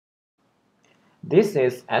This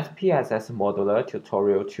is SPSS Modular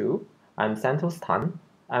Tutorial 2. I'm Santos Tan.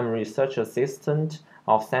 I'm Research Assistant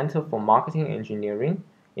of Center for Marketing Engineering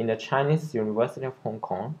in the Chinese University of Hong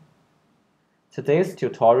Kong. Today's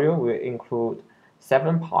tutorial will include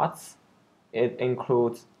 7 parts. It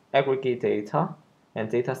includes aggregate data and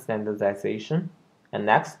data standardization. And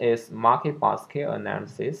next is market basket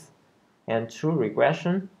analysis. And 2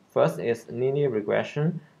 regression. First is linear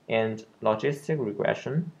regression and logistic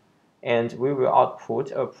regression. And we will output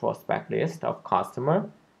a prospect list of customer.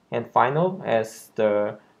 And final is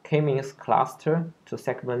the k-means cluster to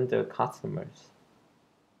segment the customers.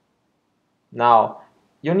 Now,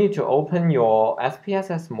 you need to open your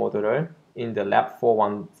SPSS modular in the lab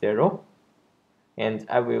 410, and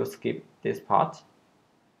I will skip this part.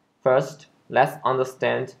 First, let's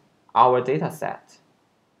understand our dataset.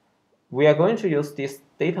 We are going to use this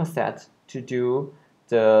dataset to do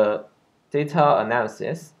the data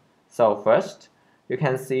analysis. So first, you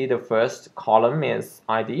can see the first column is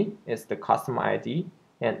ID, is the customer ID,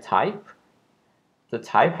 and type. The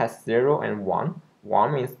type has 0 and 1.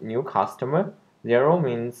 1 means new customer, 0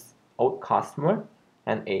 means old customer,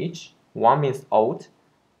 and age. 1 means old,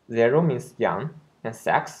 0 means young, and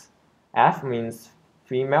sex. F means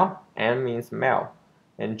female, M means male.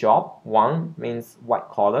 And job, 1 means white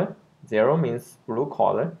collar, 0 means blue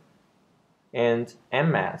collar. And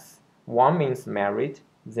MS, 1 means married,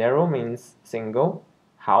 0 means single.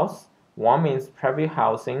 House, 1 means private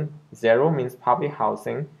housing, 0 means public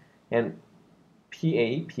housing. And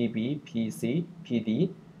PA, PB, PC,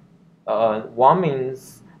 PD, 1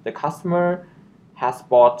 means the customer has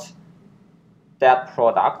bought that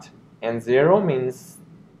product, and 0 means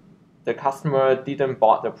the customer didn't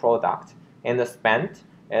bought the product. And the spend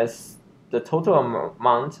is the total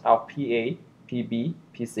amount of PA, PB,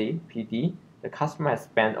 PC, PD the customer has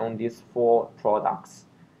spent on these 4 products.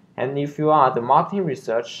 And if you are the marketing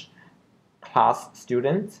research class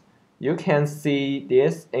student, you can see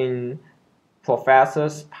this in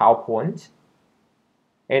professor's PowerPoint.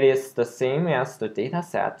 It is the same as the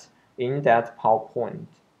dataset in that PowerPoint.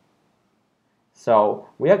 So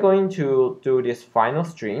we are going to do this final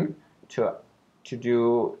stream to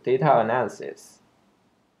do data analysis.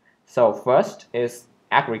 So first is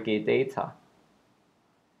aggregate data.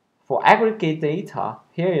 For aggregate data,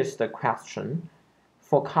 here is the question.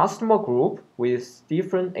 For customer group with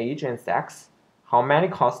different age and sex, how many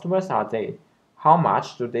customers are they? How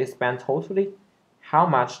much do they spend totally? How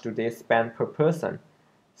much do they spend per person?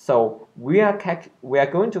 So we are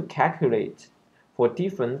going to calculate for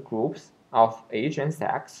different groups of age and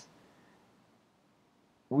sex.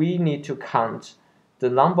 We need to count the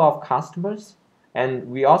number of customers, and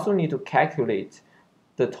we also need to calculate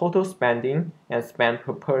the total spending and spend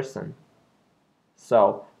per person.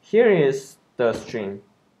 So here is the stream.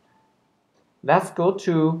 Let's go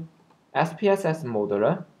to SPSS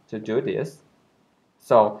modular to do this.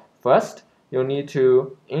 So first, you need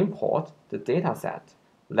to import the dataset.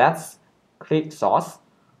 Let's click source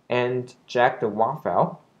and check the WAR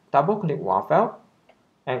file. Double click WAR file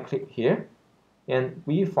and click here. And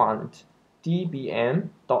we found dbm.csv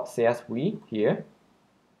here.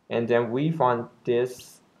 And then we found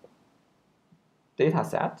this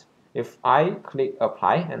dataset. If I click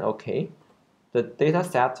apply and OK, the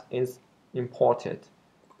dataset is imported.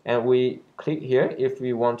 And we click here if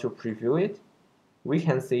we want to preview it. We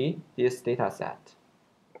can see this dataset.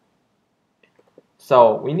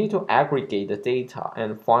 So we need to aggregate the data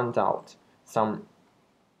and find out some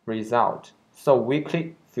result. So we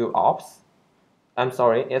click field ops.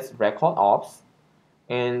 It's record ops,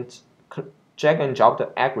 and drag and drop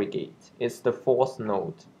the aggregate. It's the 4th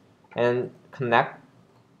node, and connect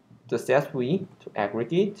the CSV to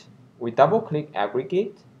aggregate. We double click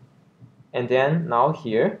aggregate, and then now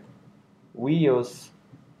here we use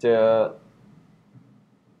the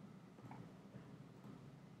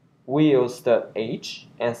age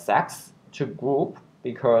and sex to group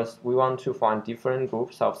because we want to find different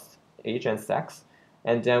groups of age and sex,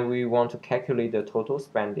 and then we want to calculate the total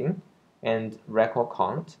spending and record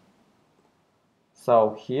count.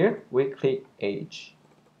 So here we click age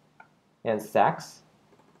and sex,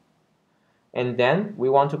 and then we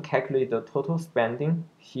want to calculate the total spending.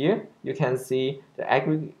 Here you can see the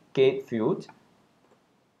aggregate field.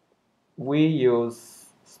 We use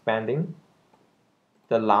spending,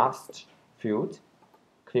 the last field.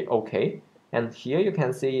 Click OK, and here you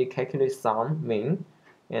can see calculate sum, mean,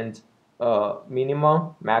 and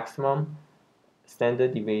minimum, maximum,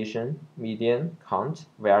 standard deviation, median, count,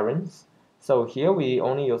 variance. So here we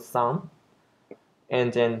only use sum,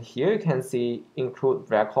 and then here you can see include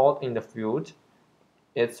record in the field.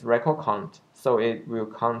 It's record count, so it will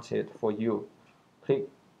count it for you. click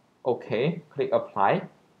OK, click Apply,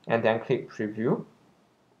 and then click Preview.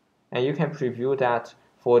 And you can preview that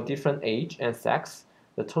for different age and sex,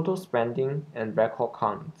 the total spending and record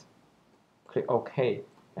count. Click OK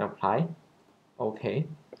and Apply. OK.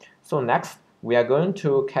 So next, we are going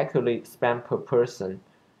to calculate spend per person.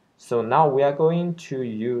 So now we are going to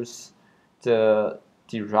use the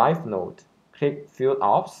derive node. Click Field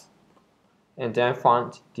Ops, and then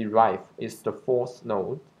find derive is the fourth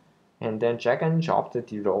node, and then drag and drop the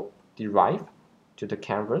derive to the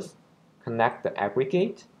canvas, connect the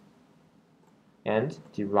aggregate and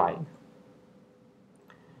derive.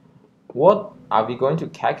 What are we going to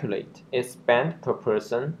calculate? Is spend per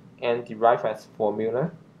person and derive as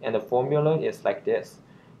formula, and the formula is like this.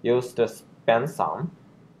 Use the spend sum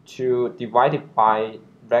to divide it by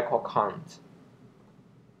record count.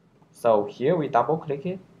 So here we double click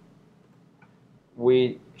it.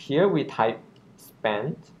 Here we type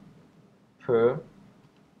spend per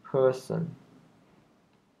person,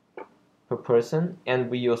 and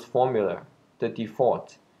we use formula, the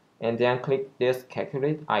default, and then click this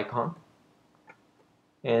calculate icon,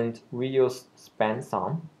 and we use spend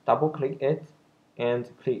sum, double click it,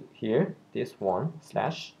 and click here this one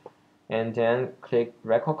slash, and then click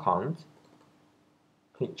record count,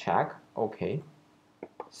 click check, OK.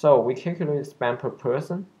 So we calculate spend per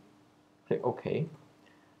person, click OK.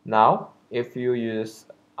 Now if you use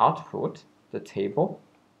output, the table,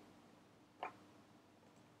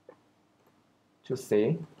 to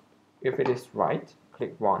see if it is right,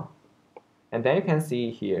 click run, and then you can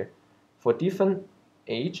see here for different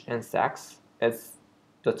age and sex, it's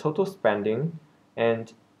the total spending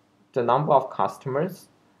and the number of customers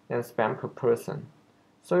and spend per person.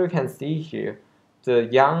 So you can see here the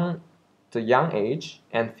young age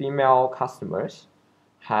and female customers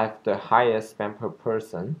have the highest spend per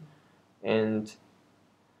person, and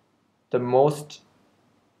the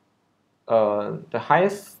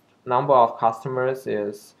highest number of customers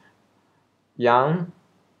is young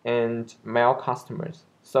and male customers.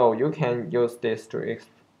 So you can use this to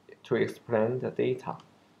explain the data.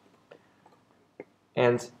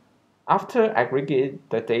 And after aggregate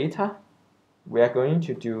the data, we are going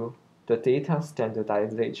to do the data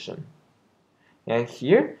standardization. And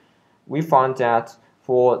here we found that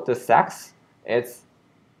for the sex, it's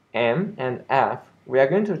M and F. We are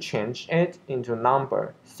going to change it into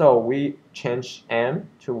number. So we change M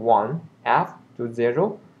to 1, F to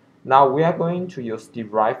 0. Now we are going to use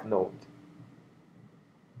derive node.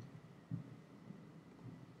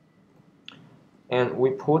 And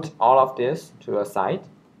we put all of this to a side.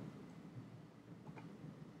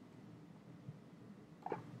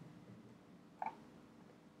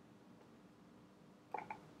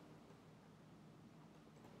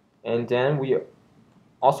 And then we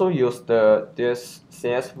also use this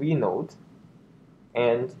CSV node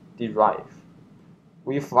and derive.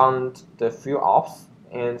 We found the field ops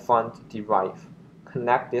and found derive.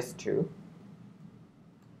 Connect these two,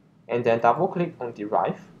 and then double click on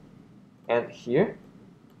derive. And here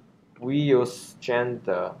we use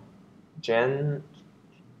gender 1.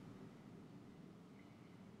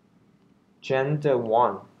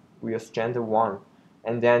 We use gender 1.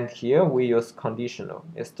 And then here we use conditional.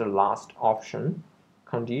 It's the last option.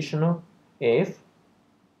 Conditional if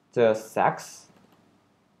the sex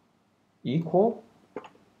equal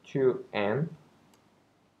to M,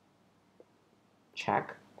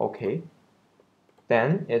 check, OK.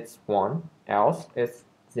 Then it's 1, else it's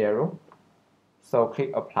 0. So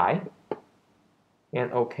click apply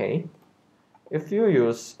and OK. If you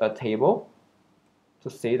use a table to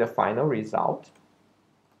see the final result,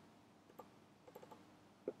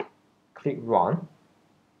 click run,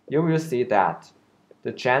 you will see that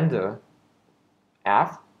the gender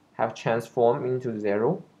F have transformed into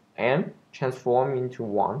 0 and transformed into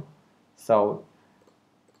 1. So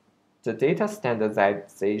the data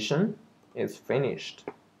standardization is finished.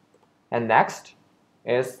 And next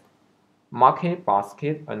is market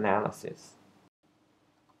basket analysis.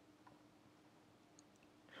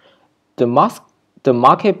 The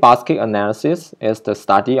market basket analysis is the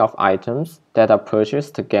study of items that are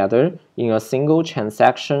purchased together in a single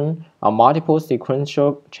transaction or multiple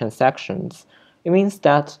sequential transactions. It means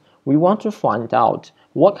that we want to find out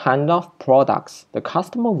what kind of products the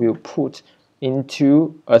customer will put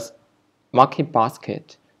into a market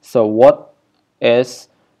basket. So what is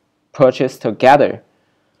purchased together?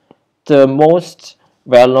 The most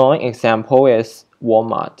well-known example is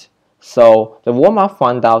Walmart. So the Walmart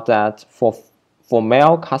found out that for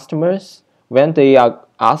male customers, when they are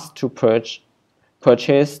asked to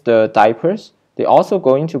purchase the diapers, they're also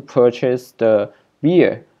going to purchase the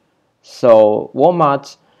beer. So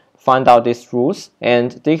Walmart find out these rules,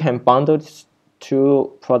 and they can bundle these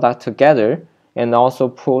two products together and also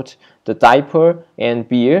put the diaper and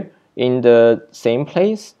beer in the same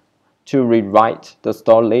place to rewrite the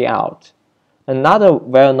store layout. Another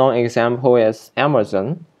well-known example is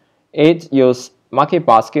Amazon. It uses market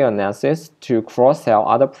basket analysis to cross-sell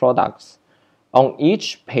other products. On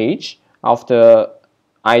each page of the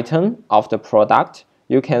item of the product,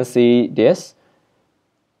 you can see this.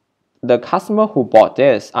 The customer who bought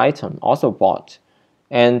this item also bought,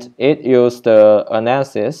 and it used the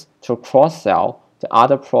analysis to cross-sell the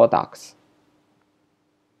other products.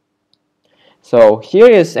 So here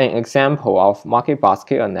is an example of market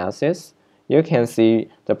basket analysis. You can see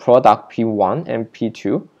the product P1 and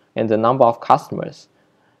P2 and the number of customers.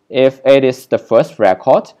 If it is the first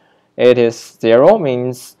record, it is 0,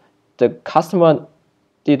 means the customer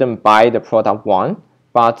didn't buy the product 1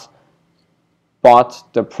 but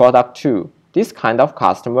bought the product 2. This kind of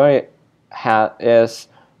customer is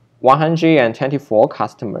 124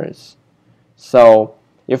 customers. So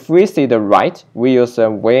if we see the right, we use a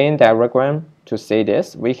Venn diagram to say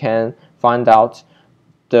this. We can find out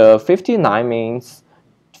the 59 means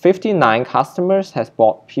 59 customers has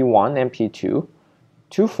bought P1 and P2.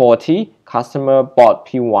 240 customer bought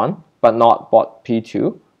P1 but not bought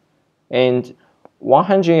P2. And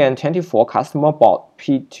 124 customer bought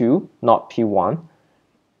P2, not P1.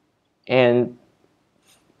 And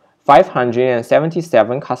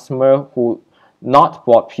 577 customer who not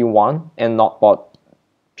bought P1 and not bought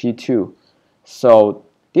P2. So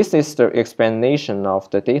this is the explanation of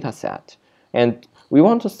the data set. And we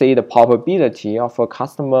want to see the probability of a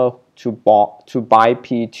customer to buy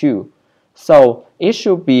P2. So it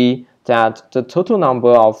should be that the total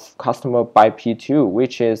number of customers buy P2,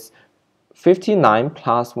 which is 59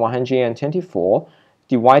 plus 124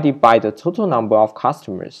 divided by the total number of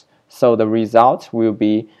customers. So the result will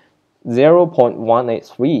be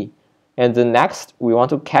 0.183. And the next, we want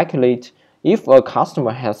to calculate if a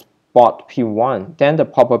customer has bought P1, then the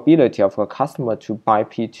probability of a customer to buy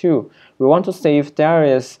P2. We want to see if there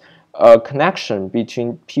is a connection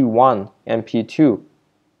between P1 and P2.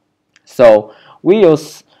 So we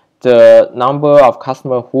use the number of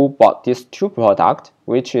customers who bought these two products,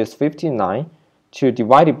 which is 59, to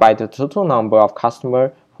divide it by the total number of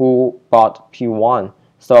customers who bought P1.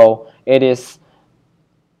 So it is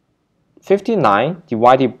 59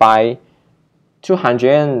 divided by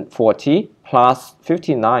 240 plus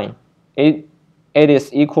 59. It is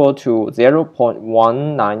equal to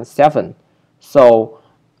 0.197. So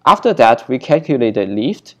after that, we calculate the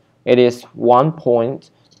lift. It is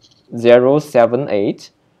 1.078.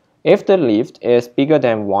 If the lift is bigger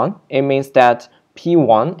than 1, it means that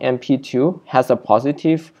P1 and P2 has a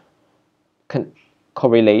positive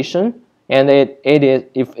correlation, and if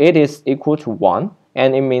it is equal to 1,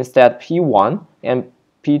 and it means that P1 and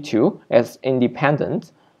P2 is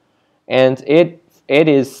independent, and it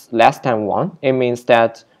is less than 1, it means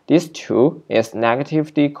that this two is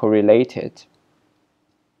negatively correlated.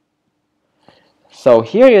 So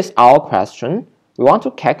here is our question. We want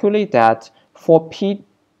to calculate that for PA,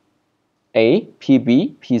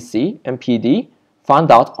 PB, PC, and PD,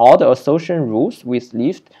 find out all the association rules with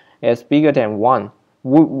lift is bigger than 1.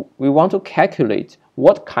 We want to calculate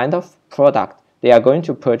what kind of product they are going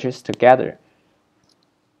to purchase together.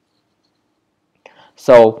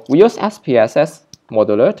 So we use SPSS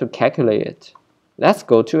modeler to calculate it. Let's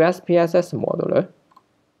go to SPSS modeler.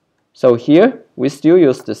 So here we still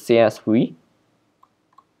use the CSV.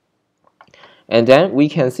 And then we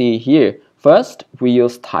can see here, first we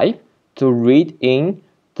use type to read in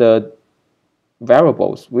the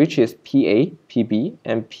variables, which is PA, PB,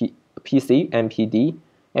 and PC and PD,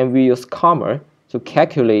 and we use comma to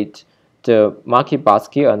calculate the market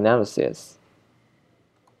basket analysis.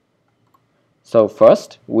 So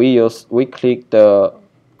first we click the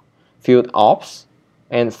field ops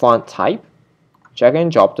and find type, drag and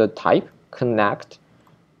drop the type, connect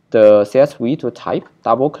the CSV to type,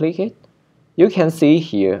 double click it. You can see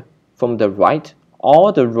here from the right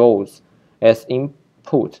all the rows as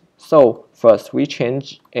input. So first we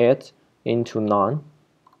change it into none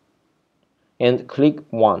and click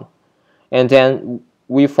 1, and then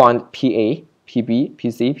we find PA, PB,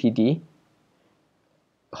 PC, PD.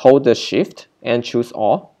 Hold the shift and choose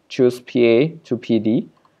all, choose PA to PD,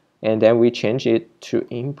 and then we change it to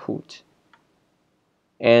input.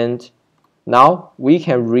 And now we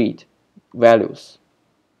can read values.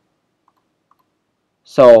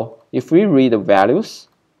 So if we read the values,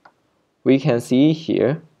 we can see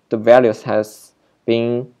here the values has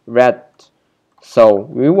been read. So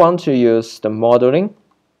we want to use the modeling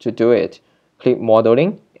to do it. Click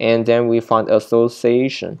modeling and then we find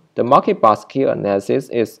association. The market basket analysis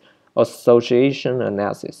is association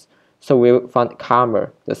analysis. So we'll find comma,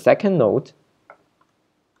 the second node,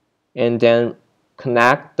 and then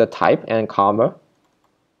connect the type and comma.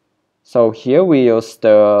 So here we use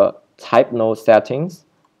the type node settings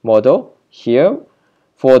model. Here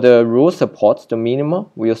for the rule support, the minimum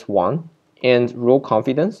we use 1, and rule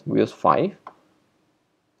confidence we use 5.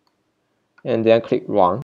 And then click run.